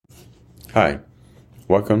Hi,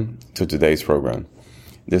 welcome to today's program.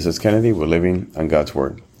 This is Kennedy. We're living on God's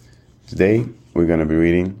Word. Today, we're going to be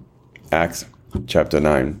reading Acts chapter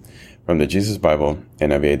 9 from the Jesus Bible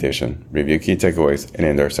NIV edition. Review key takeaways and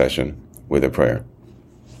end our session with a prayer.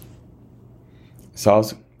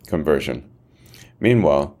 Saul's conversion.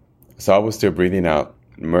 Meanwhile, Saul was still breathing out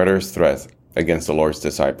murderous threats against the Lord's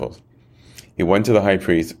disciples. He went to the high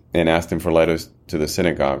priest and asked him for letters to the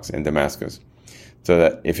synagogues in Damascus, so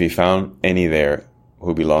that if he found any there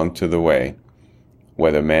who belonged to the way,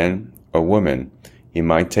 whether man or woman, he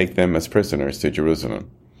might take them as prisoners to Jerusalem.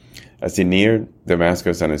 As he neared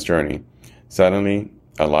Damascus on his journey, suddenly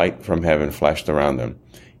a light from heaven flashed around him.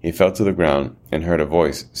 He fell to the ground and heard a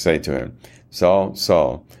voice say to him, "Saul,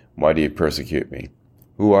 Saul, why do you persecute me?"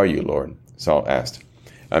 "Who are you, Lord?" Saul asked.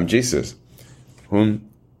 "I'm Jesus, whom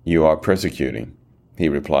you are persecuting," he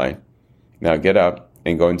replied. "Now get up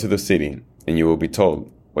and go into the city, and you will be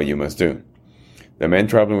told what you must do." The men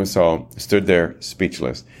traveling with Saul stood there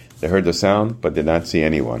speechless. They heard the sound, but did not see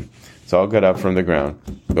anyone. Saul got up from the ground,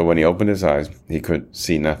 but when he opened his eyes, he could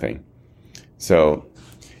see nothing. So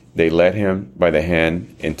they led him by the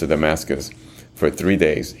hand into Damascus. For 3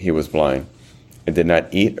 days he was blind, and did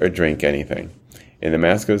not eat or drink anything. In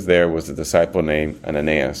Damascus there was a disciple named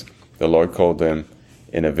Ananias. The Lord called him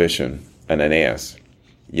in a vision, "Ananias."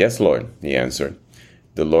 "Yes, Lord," he answered.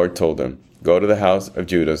 The Lord told him, "Go to the house of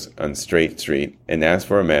Judas on Straight Street and ask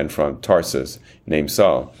for a man from Tarsus named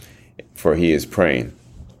Saul, for he is praying."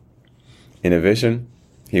 In a vision,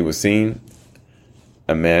 he was seeing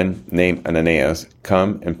a man named Ananias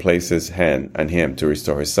come and place his hand on him to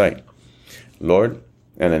restore his sight. "Lord,"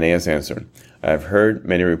 Ananias answered, "I have heard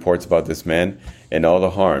many reports about this man and all the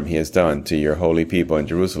harm he has done to your holy people in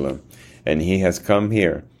Jerusalem, and he has come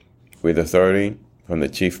here with authority from the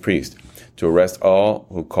chief priest to arrest all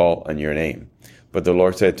who call on your name." But the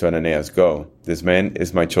Lord said to Ananias, "Go, this man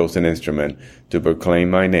is my chosen instrument to proclaim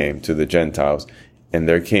my name to the Gentiles and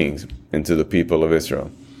their kings and to the people of Israel.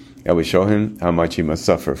 I will show him how much he must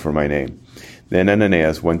suffer for my name." Then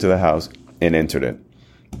Ananias went to the house and entered it.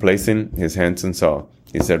 Placing his hands on Saul,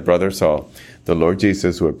 he said, "Brother Saul, the Lord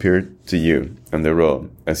Jesus, who appeared to you on the road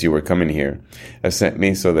as you were coming here, has sent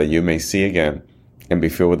me so that you may see again and be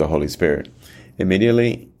filled with the Holy Spirit."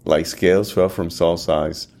 Immediately, like scales fell from Saul's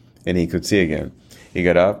eyes, and he could see again. He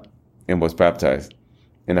got up and was baptized,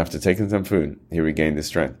 and after taking some food, he regained his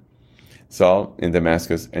strength. Saul in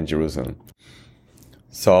Damascus and Jerusalem.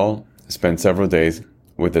 Saul spent several days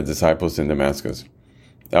with the disciples in Damascus.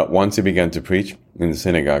 At once he began to preach in the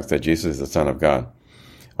synagogues that Jesus is the Son of God.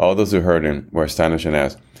 All those who heard him were astonished and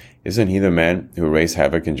asked, "Isn't he the man who raised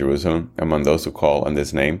havoc in Jerusalem among those who call on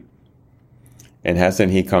this name? And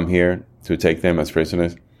hasn't he come here to take them as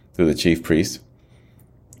prisoners to the chief priests?"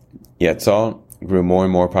 Yet Saul grew more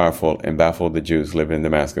and more powerful and baffled the Jews living in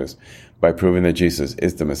Damascus by proving that Jesus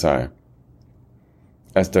is the Messiah.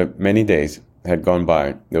 As the many days had gone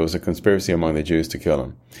by, there was a conspiracy among the Jews to kill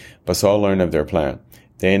him. But Saul learned of their plan.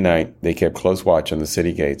 Day and night they kept close watch on the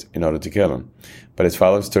city gates in order to kill him. But his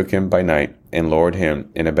followers took him by night and lowered him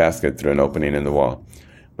in a basket through an opening in the wall.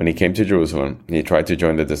 When he came to Jerusalem, he tried to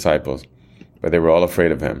join the disciples, but they were all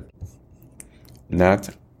afraid of him, not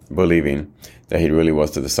believing that he really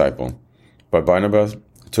was the disciple. But Barnabas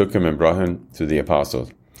took him and brought him to the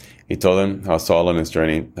apostles. He told them how Saul on his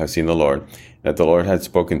journey had seen the Lord, that the Lord had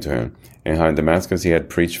spoken to him, and how in Damascus he had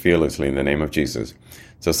preached fearlessly in the name of Jesus.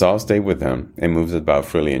 So Saul stayed with them and moved about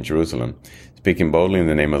freely in Jerusalem, speaking boldly in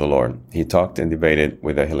the name of the Lord. He talked and debated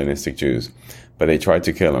with the Hellenistic Jews, but they tried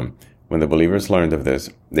to kill him. When the believers learned of this,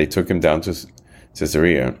 they took him down to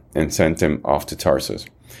Caesarea and sent him off to Tarsus.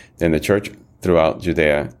 Then the church throughout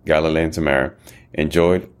Judea, Galilee, and Samaria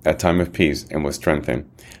enjoyed a time of peace and was strengthened,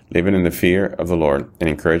 living in the fear of the Lord and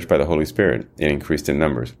encouraged by the Holy Spirit, and increased in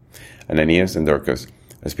numbers. Ananias and Dorcas.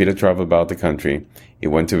 As Peter traveled about the country, he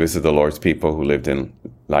went to visit the Lord's people who lived in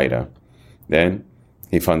Lydda. Then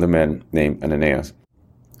he found a man named Ananias,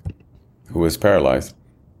 who was paralyzed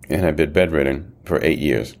and had been bedridden for 8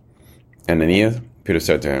 years. "Ananias," Peter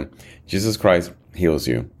said to him, "Jesus Christ heals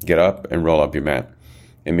you. Get up and roll up your mat."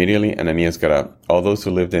 Immediately Ananias got up. All those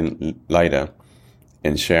who lived in Lydda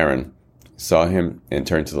and Sharon saw him and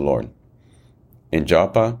turned to the Lord. In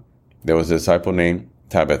Joppa there was a disciple named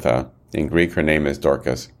Tabitha. In Greek her name is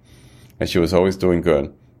Dorcas, and she was always doing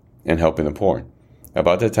good and helping the poor.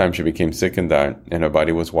 About that time she became sick and died, and her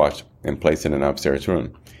body was washed and placed in an upstairs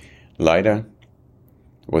room. Lydda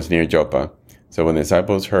was near Joppa, so when the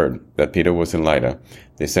disciples heard that Peter was in Lydda,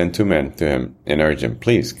 they sent 2 men to him and urged him,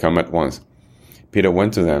 "Please come at once." Peter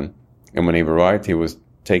went to them, and when he arrived, he was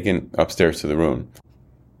taken upstairs to the room.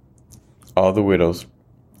 All the widows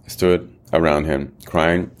stood around him,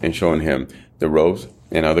 crying and showing him the robes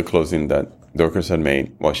and other clothing that Dorcas had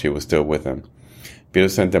made while she was still with him. Peter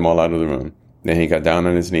sent them all out of the room. Then he got down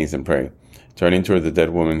on his knees and prayed. Turning toward the dead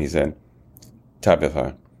woman, he said,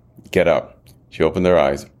 "Tabitha, get up." She opened her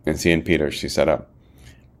eyes, and seeing Peter, she sat up.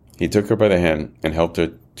 He took her by the hand and helped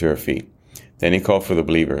her to her feet. Then he called for the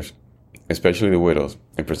believers, especially the widows,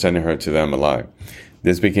 and presented her to them alive.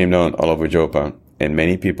 This became known all over Joppa, and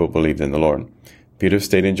many people believed in the Lord. Peter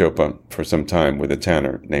stayed in Joppa for some time with a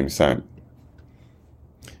tanner named Simon.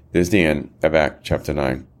 This is the end of Acts chapter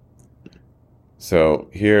 9. So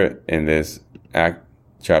here in this Act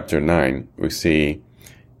chapter 9, we see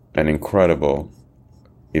an incredible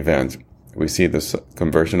event. We see the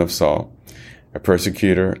conversion of Saul, a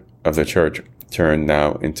persecutor of the church, turned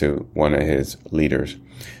now into one of his leaders.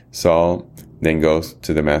 Saul then goes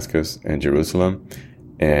to Damascus and Jerusalem,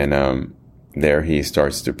 and there he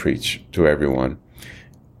starts to preach to everyone.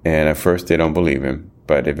 And at first they don't believe him,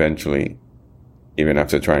 but eventually, even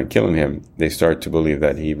after trying killing him, they start to believe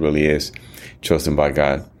that he really is chosen by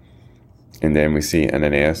God. And then we see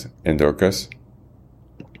Ananias and Dorcas.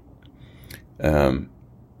 And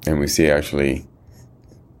we see actually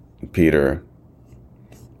Peter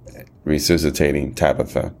resuscitating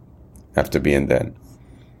Tabitha after being dead.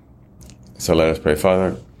 So let us pray.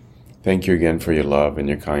 Father, thank you again for your love and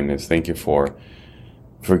your kindness. Thank you for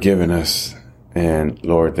forgiving us. And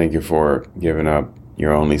Lord, thank you for giving up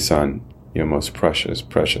your only Son, your most precious,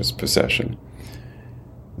 precious possession.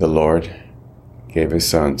 The Lord gave his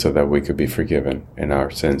Son so that we could be forgiven and our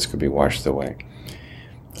sins could be washed away.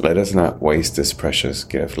 Let us not waste this precious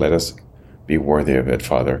gift. Let us be worthy of it,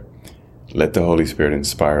 Father. Let the Holy Spirit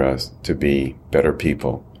inspire us to be better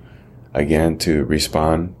people. Again, to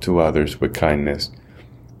respond to others with kindness,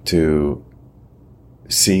 to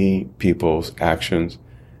see people's actions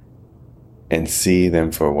and see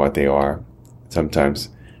them for what they are. Sometimes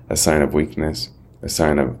a sign of weakness, a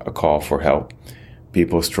sign of a call for help.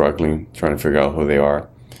 People struggling, trying to figure out who they are.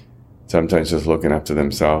 Sometimes just looking after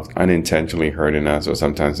themselves, unintentionally hurting us, or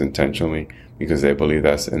sometimes intentionally because they believe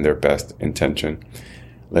that's in their best intention.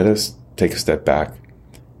 Let us take a step back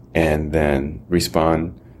and then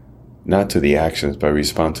respond not to the actions, but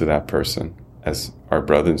respond to that person as our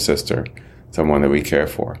brother and sister, someone that we care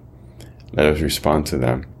for. Let us respond to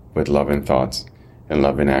them with loving thoughts and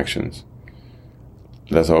loving actions.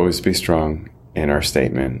 Let us always be strong in our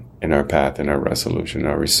statement, in our path, in our resolution,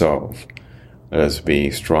 our resolve. Let us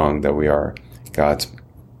be strong that we are God's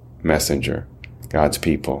messenger, God's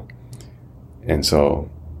people. And so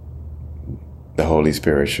the Holy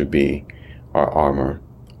Spirit should be our armor,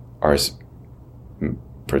 our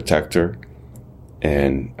protector,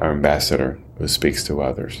 and our ambassador who speaks to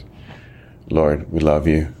others. Lord, we love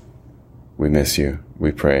you. We miss you.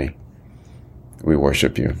 We pray. We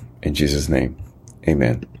worship you. In Jesus' name,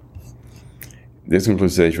 amen. This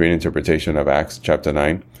concludes today's reading interpretation of Acts chapter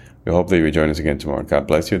 9. We hope that you will join us again tomorrow. God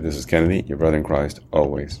bless you. This is Kennedy, your brother in Christ,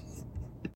 always.